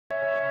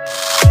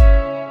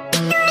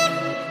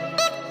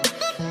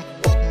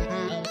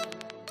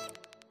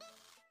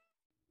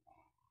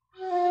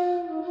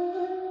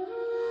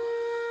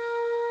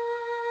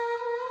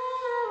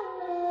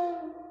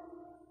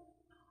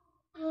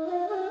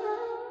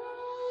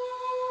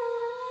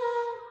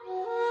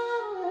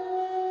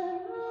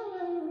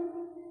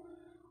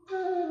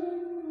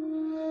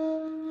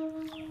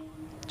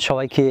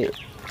সবাইকে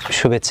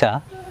শুভেচ্ছা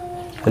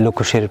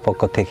লোকশের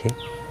পক্ষ থেকে।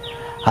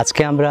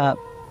 আজকে আমরা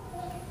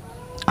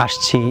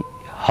আসছি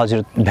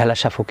হযরত ভেলা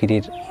শাহ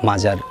ফকিরের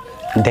মাজার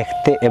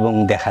দেখতে এবং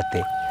দেখাতে।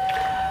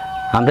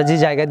 আমরা যে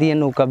জায়গা দিয়ে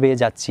নৌকা বেয়ে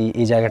যাচ্ছি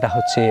এই জায়গাটা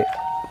হচ্ছে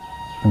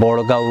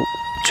বড়গাঁও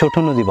ছোট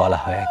নদী বলা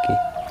হয় আর কি।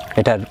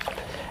 এটার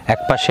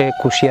এক পাশে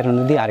কুশিয়ারা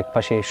নদী, আরেক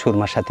পাশে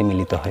সুরমার সাথে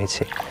মিলিত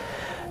হয়েছে।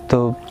 তো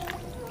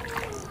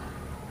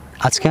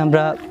আজকে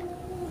আমরা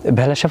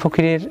ভেলা শাহ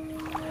ফকিরের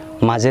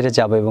মাজারে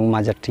যাব এবং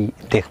মাজারটি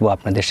দেখব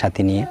আপনাদের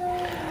সাথে নিয়ে।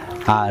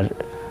 আর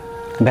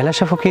ভেলা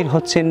শাহ ফকির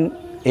হচ্ছেন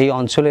এই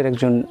অঞ্চলের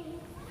একজন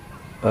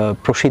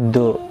প্রসিদ্ধ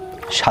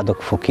সাধক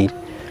ফকির।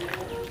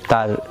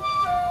 তার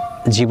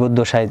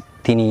জীবদ্দশায়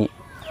তিনি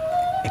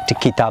একটি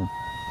কিতাব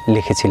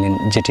লিখেছিলেন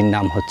যেটির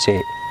নাম হচ্ছে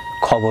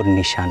খবর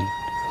নিশান,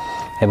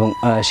 এবং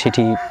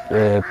সেটি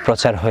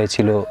প্রচার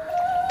হয়েছিল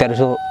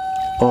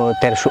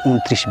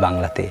 1329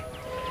 বাংলাতে,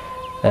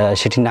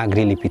 সেটি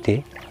নাগরি লিপিতে।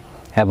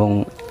 এবং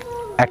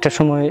একটা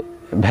সময়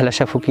ভেলা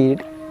শাহ ফকির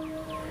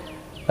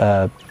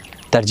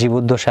তার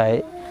জীবদ্দশায়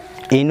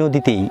এই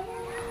নদীতেই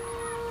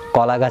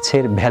কলা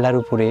গাছের ভেলার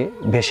উপরে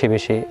ভেসে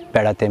ভেসে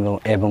বেড়াতেন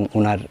এবং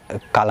ওনার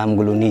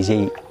কালামগুলো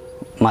নিজেই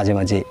মাঝে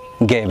মাঝে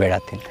গেয়ে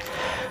বেড়াতেন।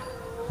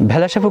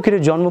 ভেলা শাহ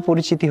ফকিরের জন্ম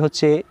পরিচিতি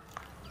হচ্ছে,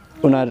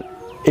 ওনার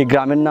এই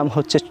গ্রামের নাম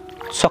হচ্ছে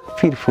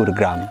চকফিরপুর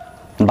গ্রাম,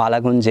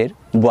 বালাগঞ্জের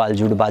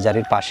বোয়ালজুড়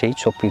বাজারের পাশেই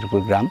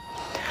চকফিরপুর গ্রাম।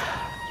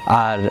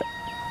 আর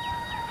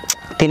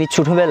তিনি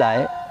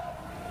ছোটোবেলায়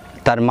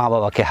তার মা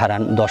বাবাকে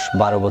হারান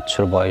 10-12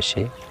 বছর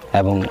বয়সে,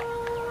 এবং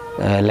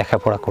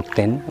লেখাপড়া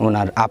করতেন।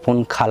 ওনার আপন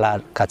খালার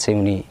কাছে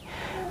উনি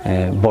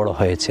বড়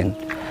হয়েছেন।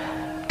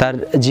 তার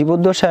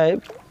জীবদ্দশায়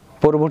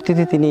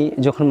পরবর্তীতে তিনি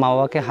যখন মা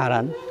বাবাকে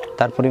হারান,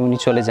 তারপরে উনি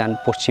চলে যান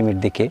পশ্চিমের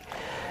দিকে।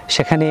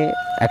 সেখানে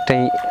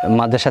একটাই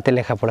মাদ্রাসাতে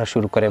লেখাপড়া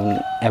শুরু করেন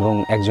এবং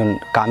একজন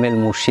কামেল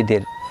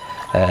মুর্শিদের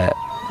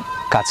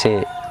কাছে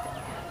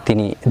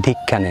তিনি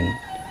দীক্ষা নেন।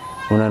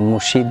 ওনার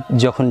মুর্শিদ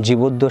যখন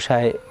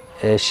জীবদ্দশায়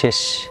শেষ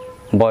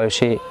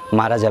বয়সে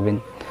মারা যাবেন,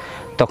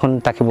 তখন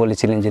তাকে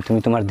বলেছিলেন যে তুমি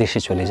তোমার দেশে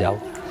চলে যাও।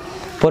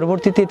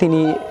 পরবর্তীতে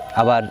তিনি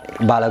আবার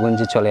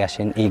বালাগঞ্জে চলে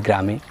আসেন এই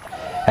গ্রামে,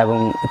 এবং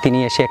তিনি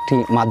এসে একটি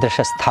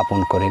মাদ্রাসা স্থাপন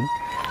করেন,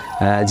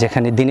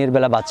 যেখানে দিনের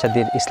বেলা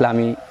বাচ্চাদের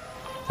ইসলামী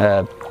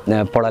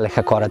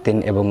পড়ালেখা করাতেন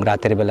এবং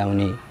রাতের বেলা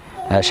উনি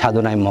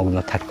সাধনায় মগ্ন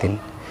থাকতেন।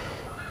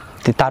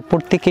 তারপর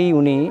থেকেই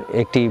উনি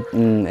একটি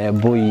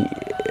বই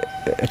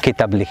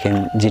কিতাব লিখেন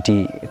যেটি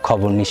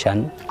খবর নিশান।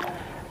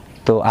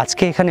 তো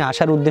আজকে এখানে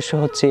আসার উদ্দেশ্য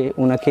হচ্ছে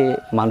ওনাকে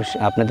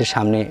আপনাদের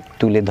সামনে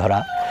তুলে ধরা,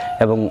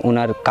 এবং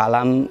ওনার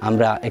কালাম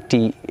আমরা একটি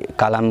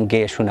কালাম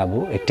গেয়ে শোনাবো,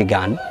 একটি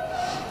গান।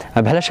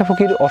 ভেলা শাহ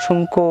ফকির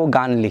অসংখ্য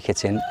গান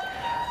লিখেছেন।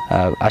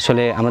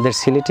 আসলে আমাদের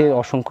সিলেটের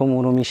অসংখ্য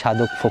মরমী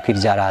সাধক ফকির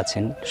যারা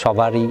আছেন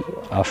সবারই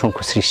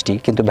অসংখ্য সৃষ্টি,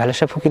 কিন্তু ভেলা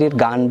শাহ ফকিরের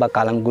গান বা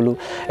কালামগুলো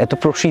এত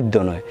প্রসিদ্ধ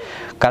নয়।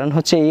 কারণ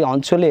হচ্ছে এই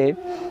অঞ্চলে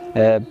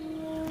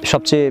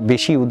সবচেয়ে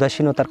বেশি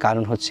উদাসীনতার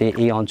কারণ হচ্ছে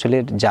এই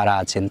অঞ্চলের যারা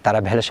আছেন তারা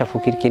ভেলা শাহ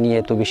ফকিরকে নিয়ে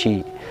এত বেশি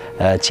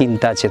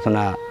চিন্তা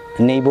চেতনা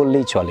নেই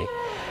বললেই চলে।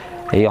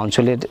 এই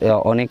অঞ্চলের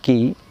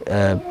অনেকেই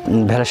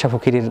ভেলা শাহ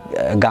ফকিরের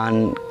গান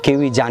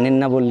কেউই জানেন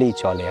না বললেই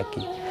চলে আর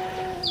কি।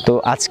 তো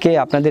আজকে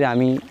আপনাদের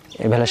আমি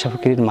ভেলা শাহ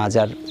ফকিরের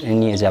মাজার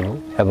নিয়ে যাব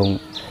এবং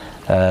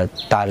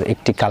তার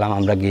একটি কালাম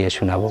আমরা গেয়ে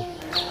শোনাবো।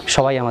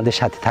 সবাই আমাদের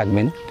সাথে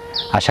থাকবেন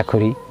আশা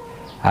করি।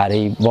 আর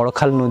এই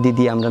বড়খাল নদী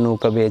দিয়ে আমরা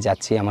নৌকা বেয়ে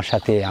যাচ্ছি, আমার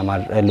সাথে আমার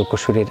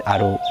লোকসুরের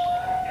আরও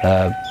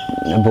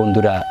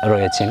বন্ধুরা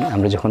রয়েছেন।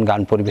 আমরা যখন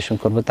গান পরিবেশন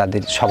করব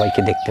তাদের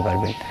সবাইকে দেখতে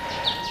পারবেন।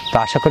 তো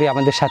আশা করি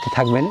আমাদের সাথে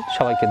থাকবেন।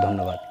 সবাইকে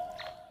ধন্যবাদ।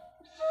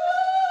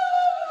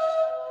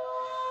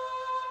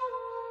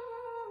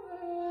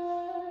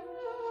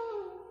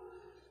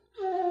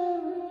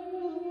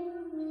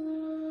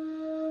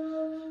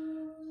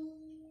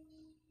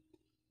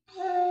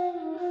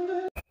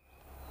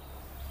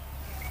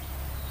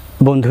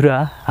 বন্ধুরা,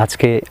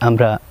 আজকে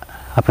আমরা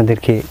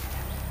আপনাদেরকে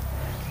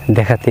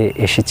দেখাতে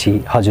এসেছি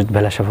হযরত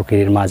ভেলা শাহ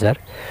ফকিরের মাজার।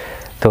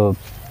 তো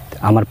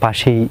আমার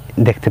পাশেই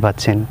দেখতে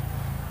পাচ্ছেন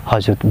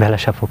হযরত ভেলা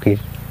শাহ ফকির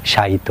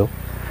শায়িত,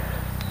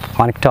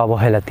 অনেকটা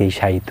অবহেলাতেই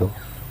শায়িত।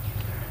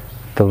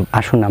 তো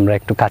আসুন আমরা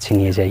একটু কাছে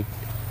নিয়ে যাই,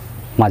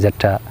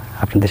 মাজারটা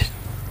আপনাদের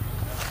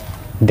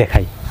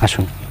দেখাই।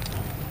 আসুন।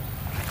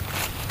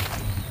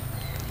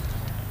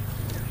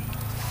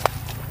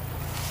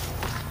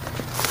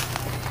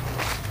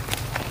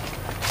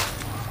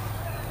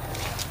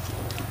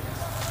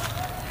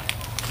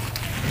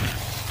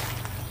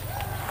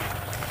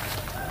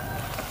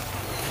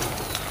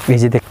 এই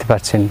যে দেখতে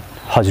পাচ্ছেন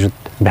হযরত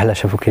ভেলা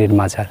শাহ ফকিরের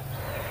মাজার।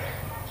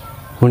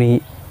 উনি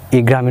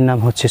এই গ্রামের নাম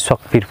হচ্ছে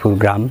চকফিরপুর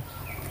গ্রাম,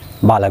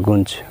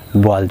 বালাগঞ্জ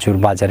বোয়ালজুড়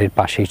বাজারের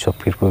পাশেই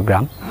চকফিরপুর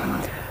গ্রাম।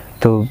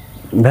 তো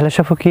ভেলা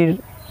শাহ ফকির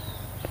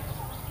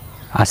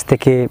আজ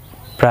থেকে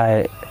প্রায়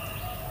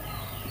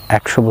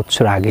 100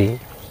 বছর আগে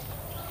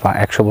বা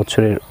 100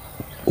 বছরের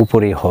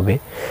উপরেই হবে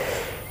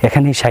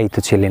এখানেই শায়িত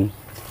ছিলেন।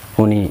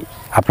 উনি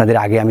আপনাদের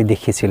আগে আমি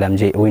দেখিয়েছিলাম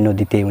যে ওই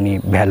নদীতে উনি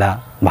ভেলা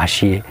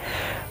ভাসিয়ে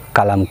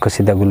কালাম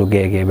কসিদাগুলো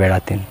গেয়ে গেয়ে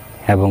বেড়াতেন,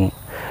 এবং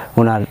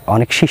ওনার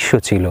অনেক শিষ্য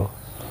ছিল,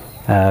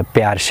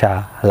 পেয়ার শাহ,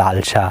 লাল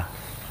শাহ,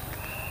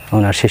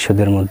 ওনার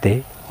শিষ্যদের মধ্যে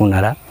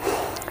ওনারা।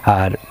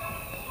 আর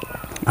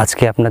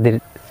আজকে আপনাদের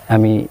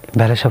আমি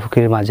ভেলা শাহ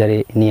ফকিরের মাজারে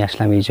নিয়ে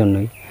আসলাম এই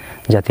জন্যই,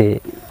 যাতে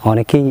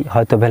অনেকেই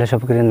হয়তো ভেলা শাহ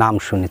ফকিরের নাম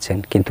শুনেছেন,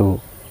 কিন্তু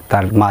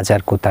তার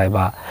মাজার কোথায়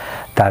বা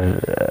তার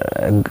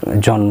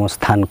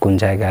জন্মস্থান কোন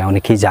জায়গায়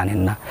অনেকেই জানেন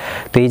না।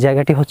 তো এই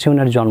জায়গাটি হচ্ছে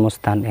ওনার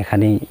জন্মস্থান,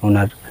 এখানেই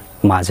ওনার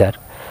মাজার।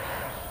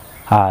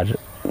 আর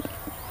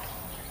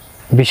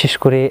বিশেষ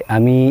করে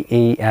আমি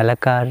এই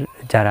এলাকার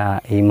যারা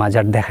এই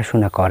মাজার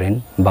দেখাশোনা করেন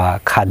বা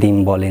খাদিম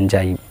বলেন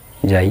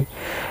যাই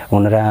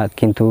ওনারা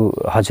কিন্তু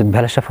হযরত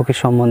ভেলা শাহ ফকির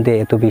সম্বন্ধে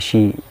এত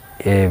বেশি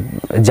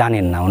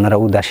জানেন না, ওনারা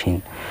উদাসীন।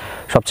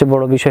 সবচেয়ে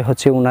বড় বিষয়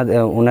হচ্ছে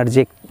ওনার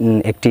যে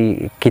একটি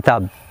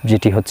কিতাব,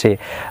 যেটি হচ্ছে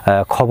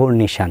খবর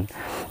নিশান,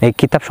 এই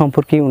কিতাব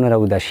সম্পর্কেই ওনারা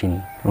উদাসীন।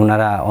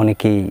 ওনারা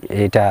অনেকেই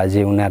এটা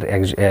যে ওনার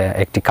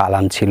একটি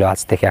কালাম ছিল, আজ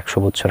থেকে 100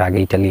 বছর আগে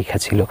এটা লেখা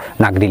ছিল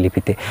নাগরি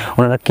লিপিতে,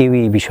 ওনারা কেউই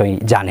এই বিষয়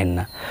জানেন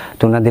না।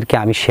 তো ওনাদেরকে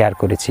আমি শেয়ার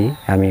করেছি,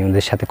 আমি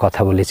ওদের সাথে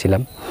কথা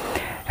বলেছিলাম।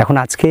 এখন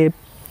আজকে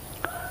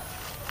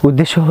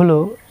উদ্দেশ্য হলো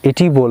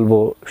এটি বলবো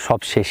সব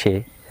শেষে,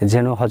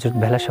 যেন হযরত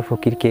ভেলা শাহ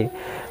ফকিরকে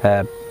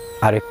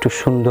আর একটু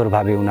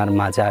সুন্দরভাবে ওনার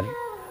মাজার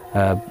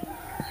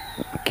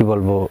কি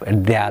বলবো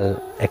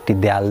একটি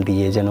দেয়াল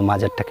দিয়ে যেন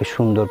মাজারটাকে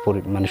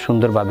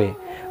সুন্দরভাবে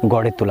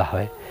গড়ে তোলা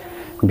হয়।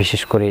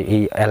 বিশেষ করে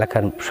এই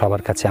এলাকার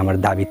সবার কাছে আমার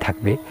দাবি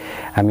থাকবে।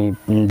 আমি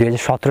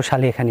 2017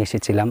 সালে এখানে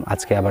এসেছিলাম,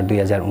 আজকে আবার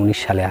 2019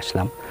 সালে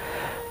আসলাম।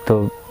 তো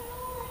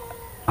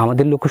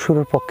আমাদের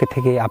লোকসুরের পক্ষে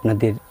থেকে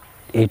আপনাদের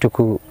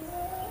এইটুকু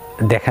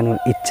দেখানোর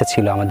ইচ্ছা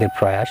ছিল, আমাদের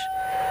প্রয়াস।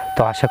 তো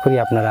আশা করি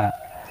আপনারা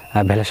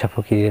ভেলা শাহ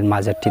ফকিরের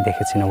মাজারটি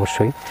দেখেছেন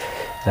অবশ্যই।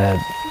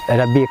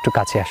 রাব্বি একটু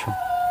কাছে আসুন।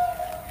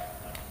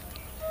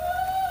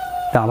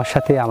 তো আমার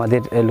সাথে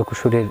আমাদের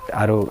লোকসুরের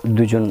আরও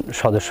 2জন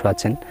সদস্য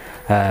আছেন,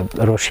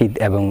 রশিদ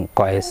এবং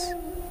কয়েস।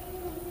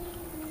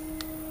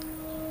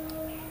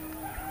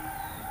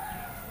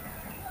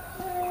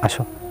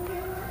 আসো।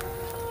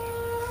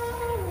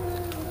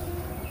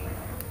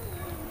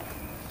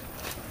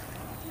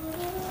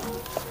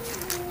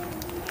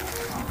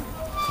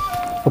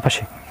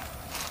 ওপাশে।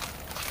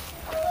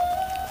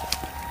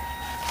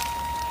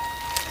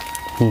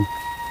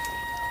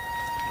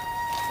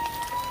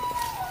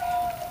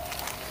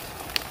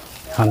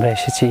 আমরা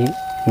এসেছি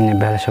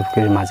ভেলা শাহ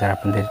ফকিরের মাজার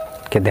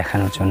আপনাদেরকে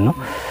দেখানোর জন্য।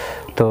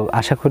 তো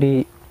আশা করি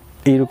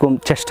এইরকম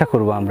চেষ্টা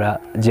করব আমরা,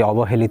 যে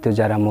অবহেলিত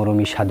যারা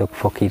মরমী সাধক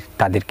ফকির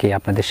তাদেরকে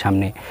আপনাদের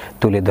সামনে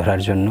তুলে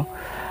ধরার জন্য।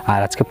 আর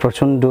আজকে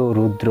প্রচণ্ড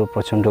রৌদ্র,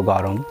 প্রচণ্ড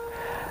গরম।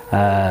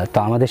 তো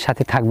আমাদের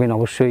সাথে থাকবেন,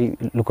 অবশ্যই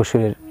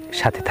লোকসুরের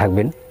সাথে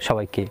থাকবেন।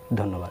 সবাইকে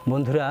ধন্যবাদ।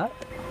 বন্ধুরা,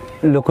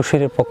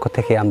 লোকসুরের পক্ষ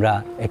থেকে আমরা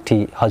একটি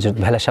হযরত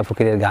ভেলা শাহ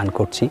ফকিরের গান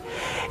করছি।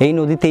 এই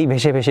নদীতেই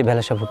ভেসে ভেসে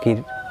ভেলা শাহ ফকির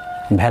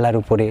ভেলার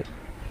উপরে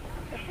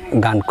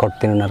গান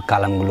করতেন, ওনার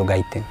কালামগুলো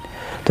গাইতেন।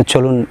 তো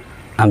চলুন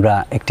আমরা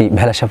একটি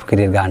ভেলা শাহ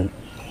ফকিরের গান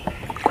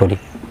করি।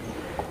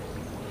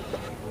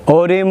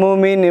 ওরে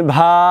মুমিন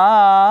ভাই,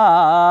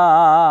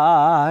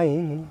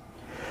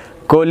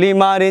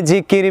 কলিমার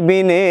জিকির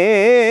বিনে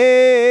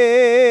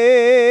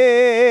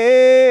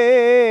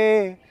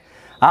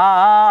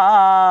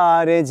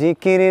আর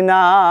জিকির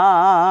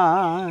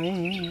নাই,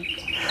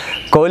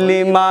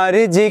 কলিমার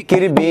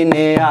জিকির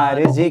বিনে আর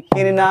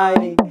জিকির নাই,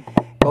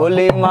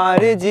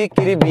 কলিমার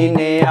জিকির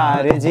বিনে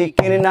আর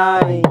জিকির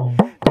নাই,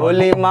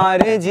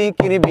 কলিমার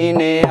জিকির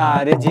বিনে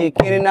আর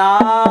জিকির নাই।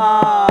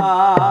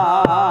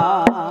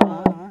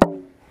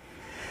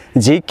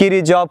 জিকির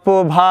জপ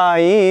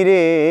ভাই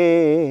রে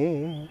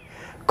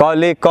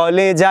কলে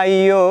কলে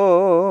যাইও,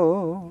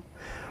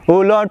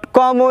 উলট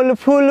কমল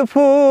ফুল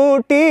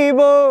ফুটিব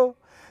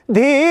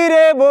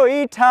ধীরে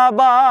বৈঠা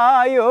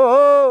বায়ো,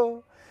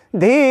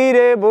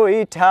 ধীরে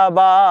বৈঠা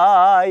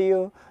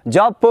বায়ো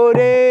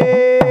জপরে,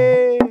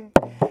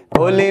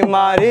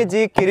 কলিমার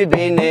জিকির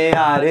বিনে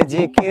আর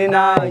জিকির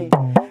নাই,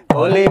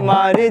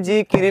 কলিমার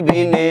জিকির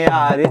বিনে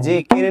আর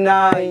জিকির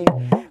নাই,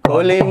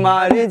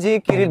 কলিমার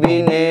জিকির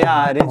বিনে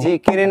আর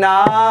জিকির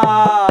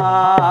নাই।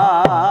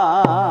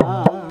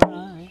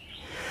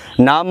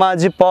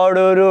 নামাজ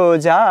পড়ো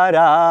রোজা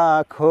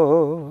রাখো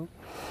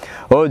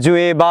অজু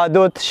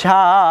ইবাদত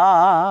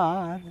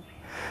সার,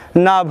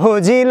 না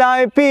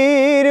ভজিলায়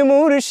পীর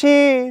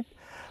মুর্শিদ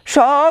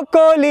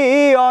সকলি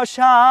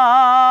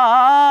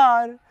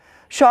অসার,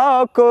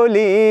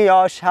 সকলি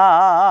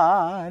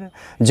অসার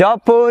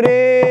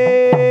জপরে,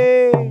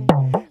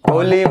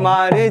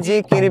 কলিমার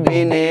জিকির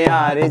বিনে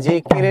আর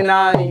জিকির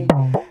নাই,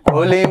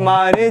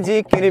 কলিমার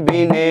জিকির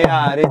বিনে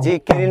আর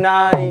জিকির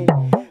নাই,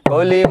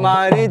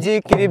 কলিমার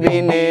জিকির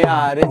বিনে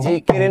আর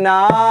জিকির নাই।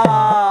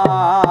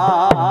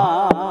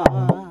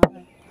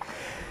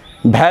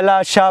 ভেলা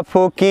শাহ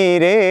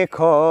ফকিরে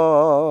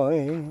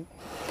খয়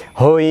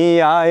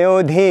হইয়ায়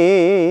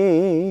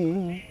অধীর,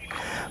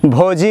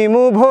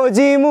 ভজিমু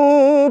ভজিমু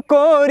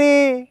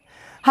করি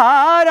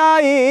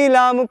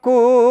হারাইলাম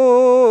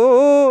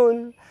কুল,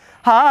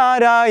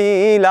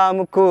 হারাইলাম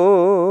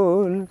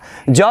কুল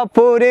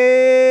জপরে,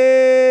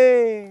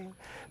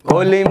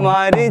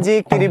 কলিমার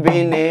জিকির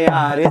বিনে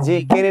আর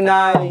জিকির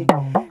নাই,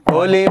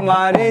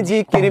 কলিমার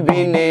জিকির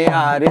বিনে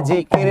আর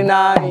জিকির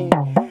নাই,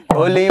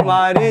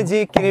 কলিমার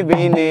জিকির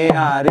বিনে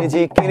আর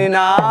জিকির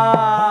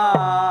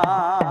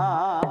নাই।